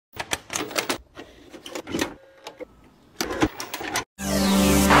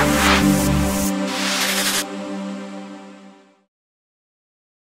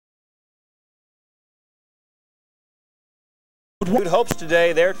Hopes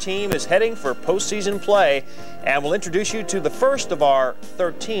today their team is heading for postseason play, and we'll introduce you to the first of our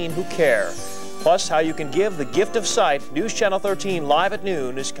 13 who care. Plus, how you can give the gift of sight. News Channel 13 live at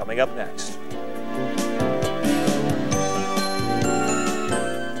noon is coming up next.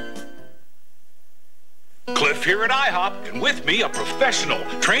 Cliff here at IHOP, and with me a professional,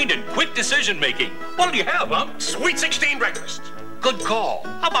 trained in quick decision-making. What'll you have, huh? Sweet 16 breakfast. Good call.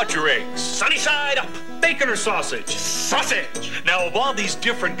 How about your eggs? Sunny side up. Bacon or sausage? Sausage. Now, of all these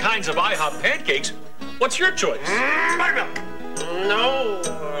different kinds of IHOP pancakes, what's your choice? Buttermilk. No.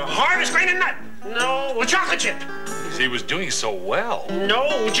 Hard as grain and nut. No. Chocolate chip. He was doing so well.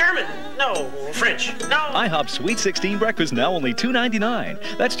 No. German. No. French. No. IHOP Sweet 16 breakfast now only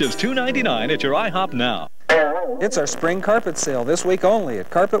 $2.99. That's just $2.99 at your IHOP now. It's our spring carpet sale this week only at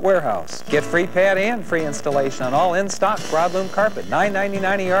Carpet Warehouse. Get free pad and free installation on all in-stock broadloom carpet,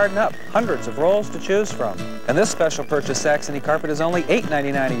 $9.99 a yard and up. Hundreds of rolls to choose from. And this special purchase Saxony carpet is only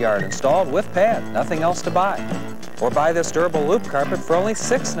 $8.99 a yard installed with pads, nothing else to buy. Or buy this durable loop carpet for only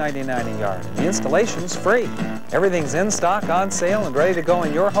 $6.99 a yard. The installation's free. Everything's in stock, on sale, and ready to go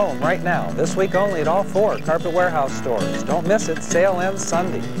in your home right now. This week only at all 4 Carpet Warehouse stores. Don't miss it. Sale ends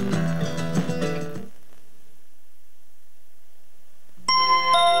Sunday.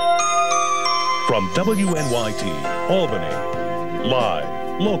 From WNYT, Albany,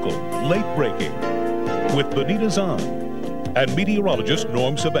 live, local, late-breaking, with Benita Zahn and meteorologist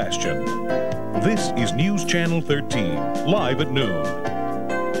Norm Sebastian. This is News Channel 13, live at noon.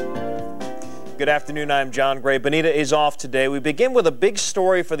 Good afternoon, I'm John Gray. Benita is off today. We begin with a big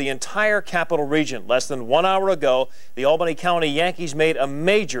story for the entire capital region. Less than 1 hour ago, the Albany County Yankees made a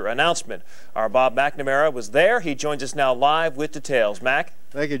major announcement. Our Bob McNamara was there. He joins us now live with details. Mac?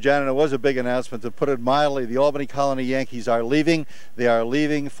 Thank you, John. And it was a big announcement. To put it mildly, the Albany Colony Yankees are leaving. They are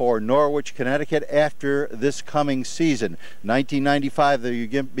leaving for Norwich, Connecticut after this coming season. 1995, they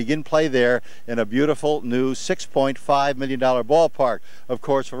begin play there in a beautiful new $6.5 million ballpark. Of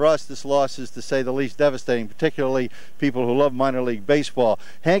course, for us, this loss is, to say the least, devastating, particularly people who love minor league baseball.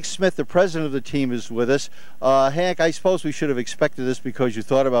 Hank Smith, the president of the team, is with us. Hank, I suppose we should have expected this because you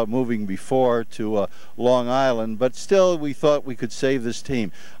thought about moving before to Long Island, but still we thought we could save this team.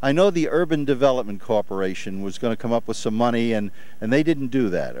 I know the Urban Development Corporation was going to come up with some money, and they didn't do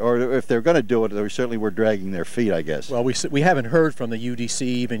that. Or if they're going to do it, they certainly were dragging their feet, I guess. Well, we haven't heard from the UDC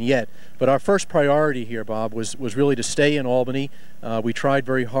even yet, but our first priority here, Bob, was really to stay in Albany. We tried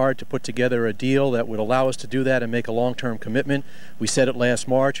very hard to put together a deal that would allow us to do that and make a long-term commitment. We said it last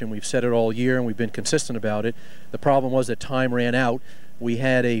March, and we've said it all year, and we've been consistent about it. The problem was that time ran out. We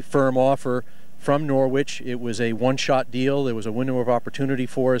had a firm offer from Norwich. It was a one-shot deal. There was a window of opportunity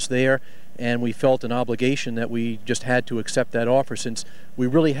for us there, and we felt an obligation that we just had to accept that offer since we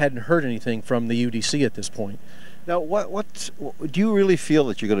really hadn't heard anything from the UDC at this point. Now, what do you really feel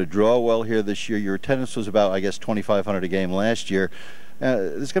that you're going to draw well here this year? Your attendance was about, I guess, 2,500 a game last year.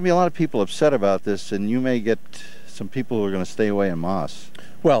 There's going to be a lot of people upset about this, and you may get some people who are going to stay away en masse.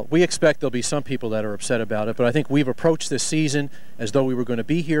 Well, we expect there'll be some people that are upset about it, but I think we've approached this season as though we were going to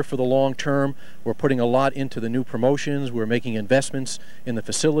be here for the long term. We're putting a lot into the new promotions. We're making investments in the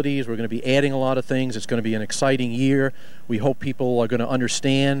facilities. We're going to be adding a lot of things. It's going to be an exciting year. We hope people are going to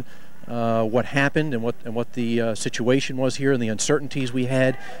understand what happened and what the situation was here and the uncertainties we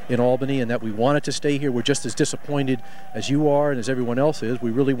had in Albany, and that we wanted to stay here. We're just as disappointed as you are and as everyone else is. We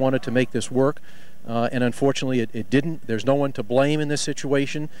really wanted to make this work. And unfortunately, it didn't. There's no one to blame in this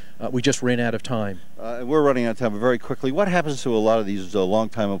situation. We just ran out of time. We're running out of time. But very quickly, what happens to a lot of these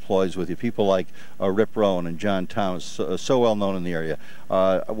long-time employees with you? People like Rip Rowan and John Thomas, so well known in the area.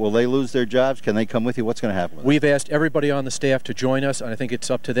 Will they lose their jobs? Can they come with you? What's going to happen? We've asked everybody on the staff to join us, and I think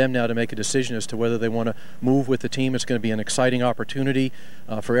it's up to them now to make a decision as to whether they want to move with the team. It's going to be an exciting opportunity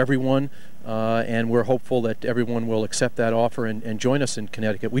for everyone, and we're hopeful that everyone will accept that offer and join us in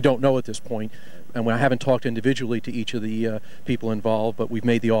Connecticut. We don't know at this point. And I haven't talked individually to each of the people involved, but we've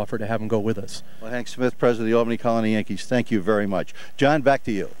made the offer to have them go with us. Well, Hank Smith, president of the Albany Colony Yankees, thank you very much. John, back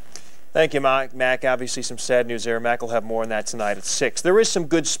to you. Thank you, Mac. Obviously some sad news there. Mac will have more on that tonight at 6. There is some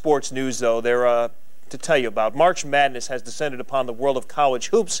good sports news, though, to tell you about. March Madness has descended upon the world of college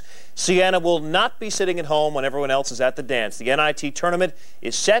hoops. Siena will not be sitting at home when everyone else is at the dance. The NIT tournament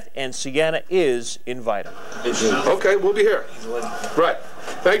is set, and Siena is invited. Okay, we'll be here. Right.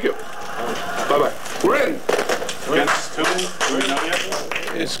 Thank you. Bye-bye. We're in.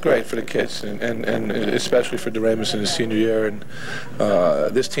 It's great for the kids, and especially for DeRamus in his senior year. And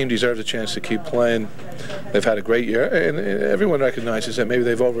this team deserves a chance to keep playing. They've had a great year, and everyone recognizes that maybe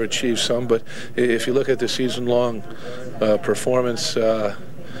they've overachieved some. But if you look at the season-long performance,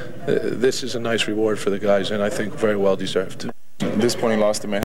 this is a nice reward for the guys, and I think very well deserved. At this point, he lost to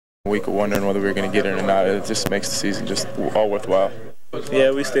Manhattan. A week of wondering whether we were going to get in or not. It just makes the season just all worthwhile.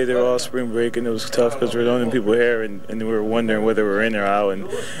 Yeah, we stayed there all spring break, and it was tough because we're the only people here, and we were wondering whether we were in or out, and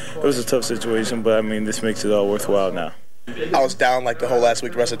it was a tough situation, but, I mean, this makes it all worthwhile now. I was down like the whole last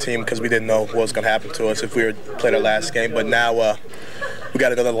week, the rest of the team, because we didn't know what was going to happen to us if we played our last game, but now we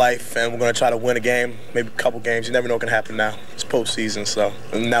got another life, and we're going to try to win a game, maybe a couple games. You never know what can happen now. It's postseason, so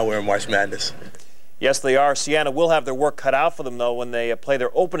now we're in March Madness. Yes, they are. Siena will have their work cut out for them, though, when they play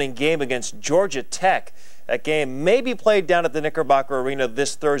their opening game against Georgia Tech. That game may be played down at the Knickerbocker Arena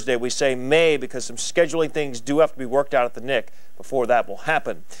this Thursday. We say may because some scheduling things do have to be worked out at the Knick before that will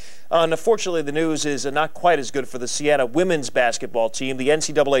happen. Unfortunately, the news is not quite as good for the Siena women's basketball team. The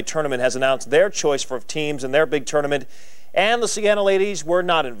NCAA tournament has announced their choice for teams in their big tournament, and the Siena ladies were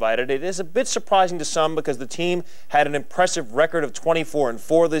not invited. It is a bit surprising to some because the team had an impressive record of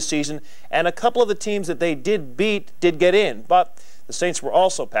 24-4 this season, and a couple of the teams that they did beat did get in. But the Saints were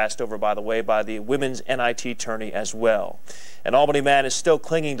also passed over, by the way, by the women's NIT tourney as well. An Albany man is still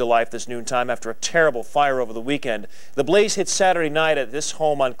clinging to life this noontime after a terrible fire over the weekend. The blaze hit Saturday night at this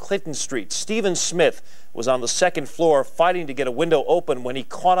home on Clinton Street. Stephen Smith was on the second floor fighting to get a window open when he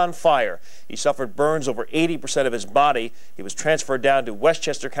caught on fire. He suffered burns over 80% of his body. He was transferred down to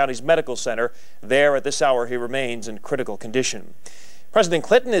Westchester County's Medical Center. There at this hour he remains in critical condition. President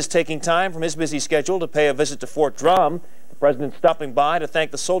Clinton is taking time from his busy schedule to pay a visit to Fort Drum. The president stopping by to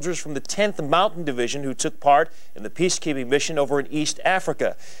thank the soldiers from the 10th Mountain Division who took part in the peacekeeping mission over in East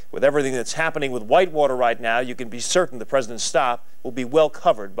Africa. With everything that's happening with Whitewater right now, you can be certain the president's stop will be well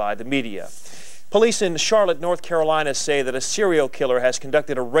covered by the media. Police in Charlotte, North Carolina say that a serial killer has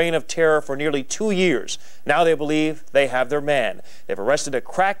conducted a reign of terror for nearly 2 years. Now they believe they have their man. They've arrested a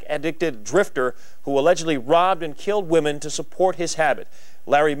crack-addicted drifter who allegedly robbed and killed women to support his habit.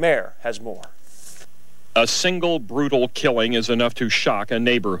 Larry Mayer has more. A single brutal killing is enough to shock a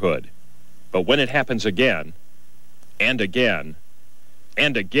neighborhood. But when it happens again, and again,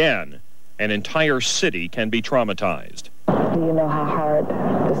 and again, an entire city can be traumatized. Do you know how hard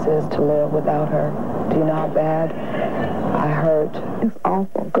this is to live without her? Do you know how bad I hurt? It's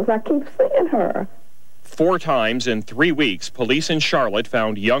awful because I keep seeing her. 4 times in 3 weeks, police in Charlotte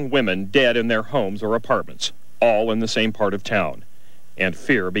found young women dead in their homes or apartments, all in the same part of town. And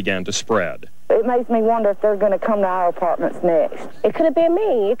fear began to spread. It makes me wonder if they're going to come to our apartments next. It could have been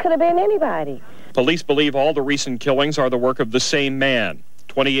me. It could have been anybody. Police believe all the recent killings are the work of the same man.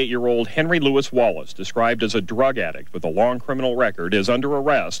 28-year-old Henry Louis Wallace, described as a drug addict with a long criminal record, is under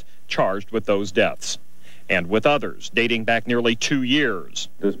arrest, charged with those deaths, and with others dating back nearly 2 years.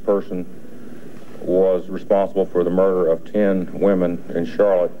 This person was responsible for the murder of 10 women in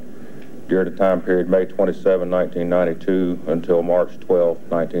Charlotte during the time period May 27, 1992 until March 12,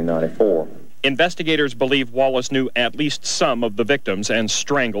 1994. Investigators believe Wallace knew at least some of the victims and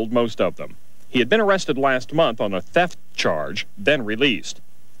strangled most of them. He had been arrested last month on a theft charge, then released.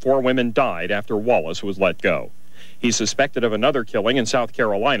 4 women died after Wallace was let go. He's suspected of another killing in South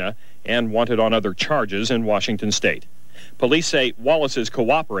Carolina and wanted on other charges in Washington State. Police say Wallace is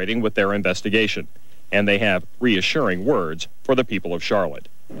cooperating with their investigation, and they have reassuring words for the people of Charlotte.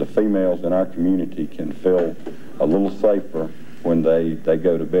 The females in our community can feel a little safer when they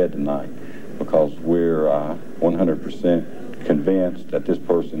go to bed tonight because we're 100% convinced that this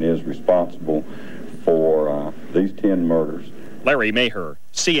person is responsible for these 10 murders. Larry Maher,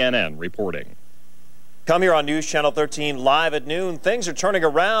 CNN, reporting. Come here on News Channel 13 live at noon. Things are turning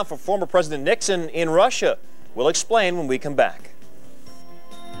around for former President Nixon in Russia. We'll explain when we come back.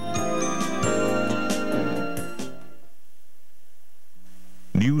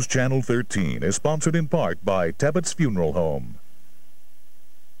 News Channel 13 is sponsored in part by Tebbett's Funeral Home.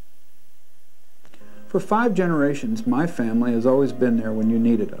 For 5 generations, my family has always been there when you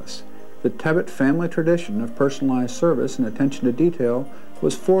needed us. The Tebbett family tradition of personalized service and attention to detail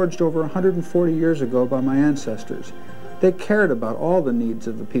was forged over 140 years ago by my ancestors. They cared about all the needs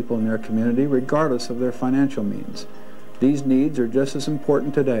of the people in their community, regardless of their financial means. These needs are just as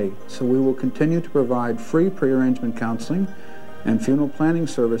important today, so we will continue to provide free pre-arrangement counseling and funeral planning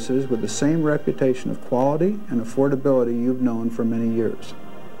services with the same reputation of quality and affordability you've known for many years.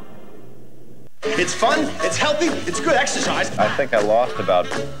 It's fun, it's healthy, it's good exercise. I think I lost about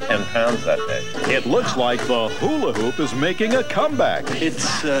 10 pounds that day. It looks like the hula hoop is making a comeback.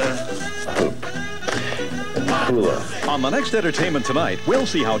 It's, hoop. Hula. On the next Entertainment Tonight, we'll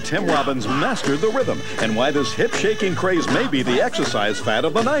see how Tim Robbins mastered the rhythm and why this hip-shaking craze may be the exercise fad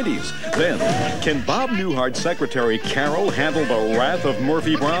of the 90s. Then, can Bob Newhart's secretary Carol handle the wrath of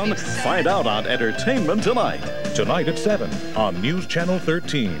Murphy Brown? Find out on Entertainment Tonight. Tonight at 7 on News Channel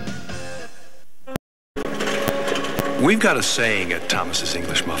 13. We've got a saying at Thomas's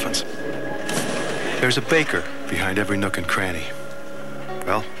English Muffins. There's a baker behind every nook and cranny.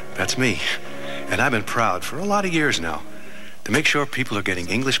 Well, that's me. And I've been proud for a lot of years now to make sure people are getting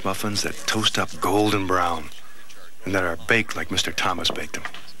English muffins that toast up golden brown and that are baked like Mr. Thomas baked them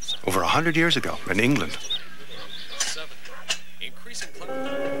over 100 years ago in England.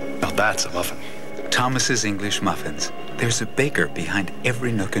 Now that's a muffin. Thomas's English Muffins. There's a baker behind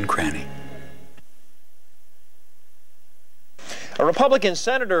every nook and cranny. A Republican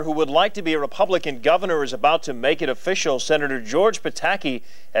senator who would like to be a Republican governor is about to make it official. Senator George Pataki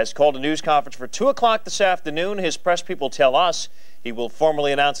has called a news conference for 2 o'clock this afternoon. His press people tell us he will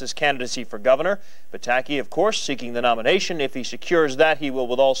formally announce his candidacy for governor. Pataki, of course, seeking the nomination. If he secures that, he will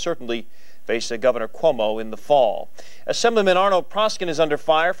with all certainty face Governor Cuomo in the fall. Assemblyman Arnold Proskin is under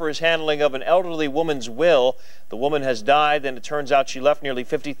fire for his handling of an elderly woman's will. The woman has died, and it turns out she left nearly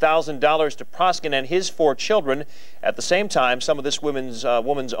 $50,000 to Proskin and his 4 children. At the same time, some of this woman's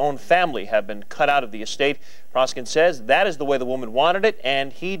own family have been cut out of the estate. Proskin says that is the way the woman wanted it,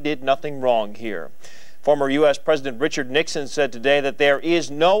 and he did nothing wrong here. Former U.S. President Richard Nixon said today that there is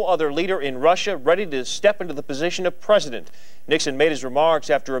no other leader in Russia ready to step into the position of president. Nixon made his remarks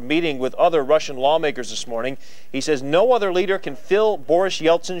after a meeting with other Russian lawmakers this morning. He says no other leader can fill Boris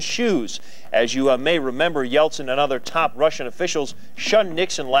Yeltsin's shoes. As you may remember, Yeltsin and other top Russian officials shunned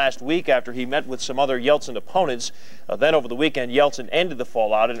Nixon last week after he met with some other Yeltsin opponents. Then over the weekend, Yeltsin ended the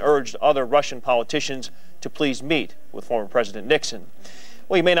fallout and urged other Russian politicians to please meet with former President Nixon.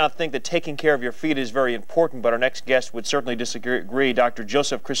 Well, you may not think that taking care of your feet is very important, but our next guest would certainly disagree. Dr.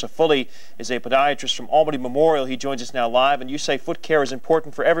 Joseph Crisafulli is a podiatrist from Albany Memorial. He joins us now live, and you say foot care is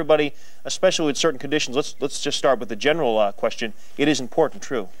important for everybody, especially with certain conditions. Let's just start with the general question. It is important,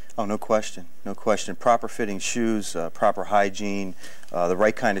 true? Oh, no question. No question. Proper fitting shoes, proper hygiene, the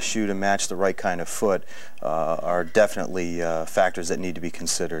right kind of shoe to match the right kind of foot are definitely factors that need to be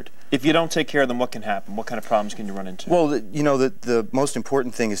considered. If you don't take care of them, what can happen? What kind of problems can you run into? Well, you know, the most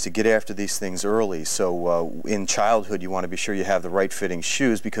important thing is to get after these things early. So in childhood, you want to be sure you have the right fitting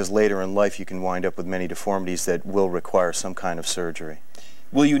shoes, because later in life you can wind up with many deformities that will require some kind of surgery.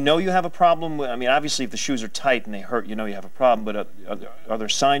 Will you know you have a problem? I mean, obviously, if the shoes are tight and they hurt, you know you have a problem. But are there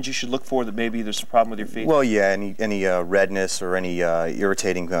signs you should look for that maybe there's a problem with your feet? Well, yeah, any redness or any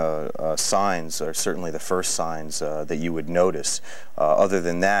irritating signs are certainly the first signs that you would notice. Other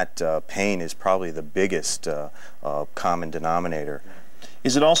than that, pain is probably the biggest common denominator.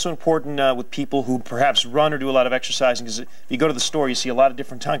 Is it also important with people who perhaps run or do a lot of exercising? Because if you go to the store, you see a lot of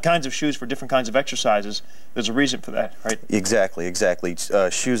different kinds of shoes for different kinds of exercises. There's a reason for that, right? Exactly, exactly.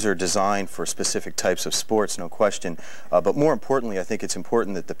 Shoes are designed for specific types of sports, no question. But more importantly, I think it's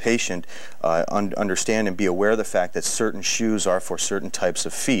important that the patient understand and be aware of the fact that certain shoes are for certain types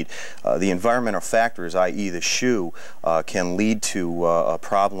of feet. The environmental factors, i.e. the shoe, can lead to a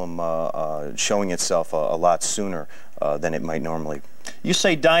problem showing itself a lot sooner than it might normally. You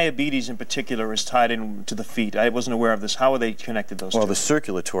say diabetes in particular is tied into the feet. I wasn't aware of this. How are they connected, those two? Well, the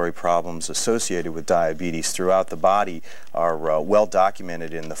circulatory problems associated with diabetes throughout the body are well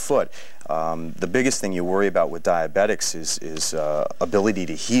documented in the foot. The biggest thing you worry about with diabetics is ability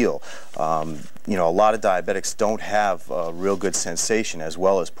to heal. You know, a lot of diabetics don't have real good sensation as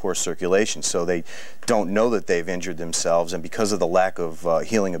well as poor circulation, so they don't know that they've injured themselves, and because of the lack of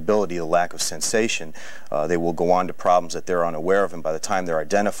healing ability, the lack of sensation, they will go on to problems that they're unaware of, and by the time they're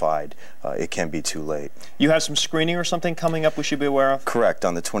identified, it can be too late. You have some screening or something coming up we should be aware of? Correct.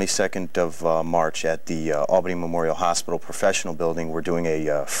 On the 22nd of March at the Albany Memorial Hospital Professional Building, we're doing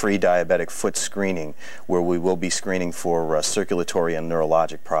a free diabetic foot screening where we will be screening for circulatory and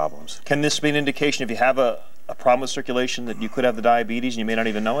neurologic problems. Can this be an indication if you have a problem with circulation that you could have the diabetes and you may not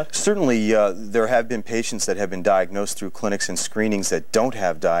even know it? Certainly, there have been patients that have been diagnosed through clinics and screenings that don't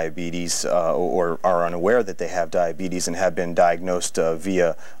have diabetes or are unaware that they have diabetes and have been diagnosed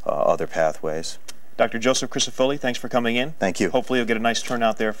via other pathways. Dr. Joseph Crisafulli, thanks for coming in. Thank you. Hopefully you'll get a nice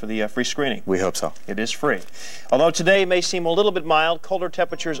turnout there for the free screening. We hope so. It is free. Although today may seem a little bit mild, colder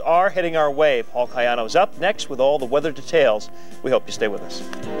temperatures are heading our way. Paul Cayano is up next with all the weather details. We hope you stay with us.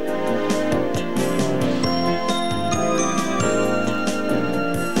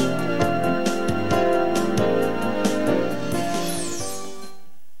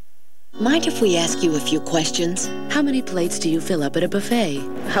 Mind if we ask you a few questions? How many plates do you fill up at a buffet?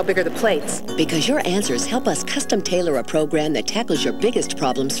 How big are the plates? Because your answers help us custom tailor a program that tackles your biggest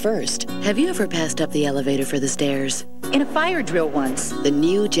problems first. Have you ever passed up the elevator for the stairs? in a fire drill once. The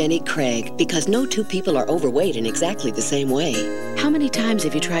new Jenny Craig, because no two people are overweight in exactly the same way. How many times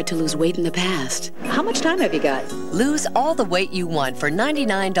have you tried to lose weight in the past? How much time have you got? Lose all the weight you want for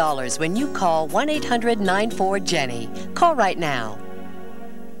 $99 when you call 1-800-94-JENNY. Call right now.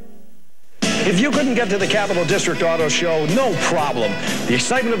 If you couldn't get to the Capital District Auto Show, no problem. The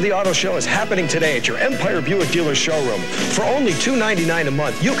excitement of the auto show is happening today at your Empire Buick dealer showroom. For only $299 a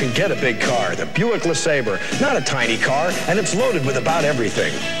month, you can get a big car, the Buick LeSabre. Not a tiny car, and it's loaded with about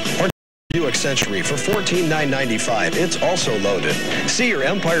everything. Or Buick Century for $14,995. It's also loaded. See your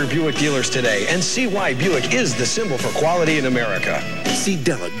Empire Buick dealers today and see why Buick is the symbol for quality in America. See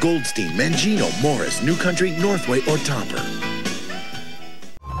Della, Goldstein, Mangino, Morris, New Country, Northway, or Topper.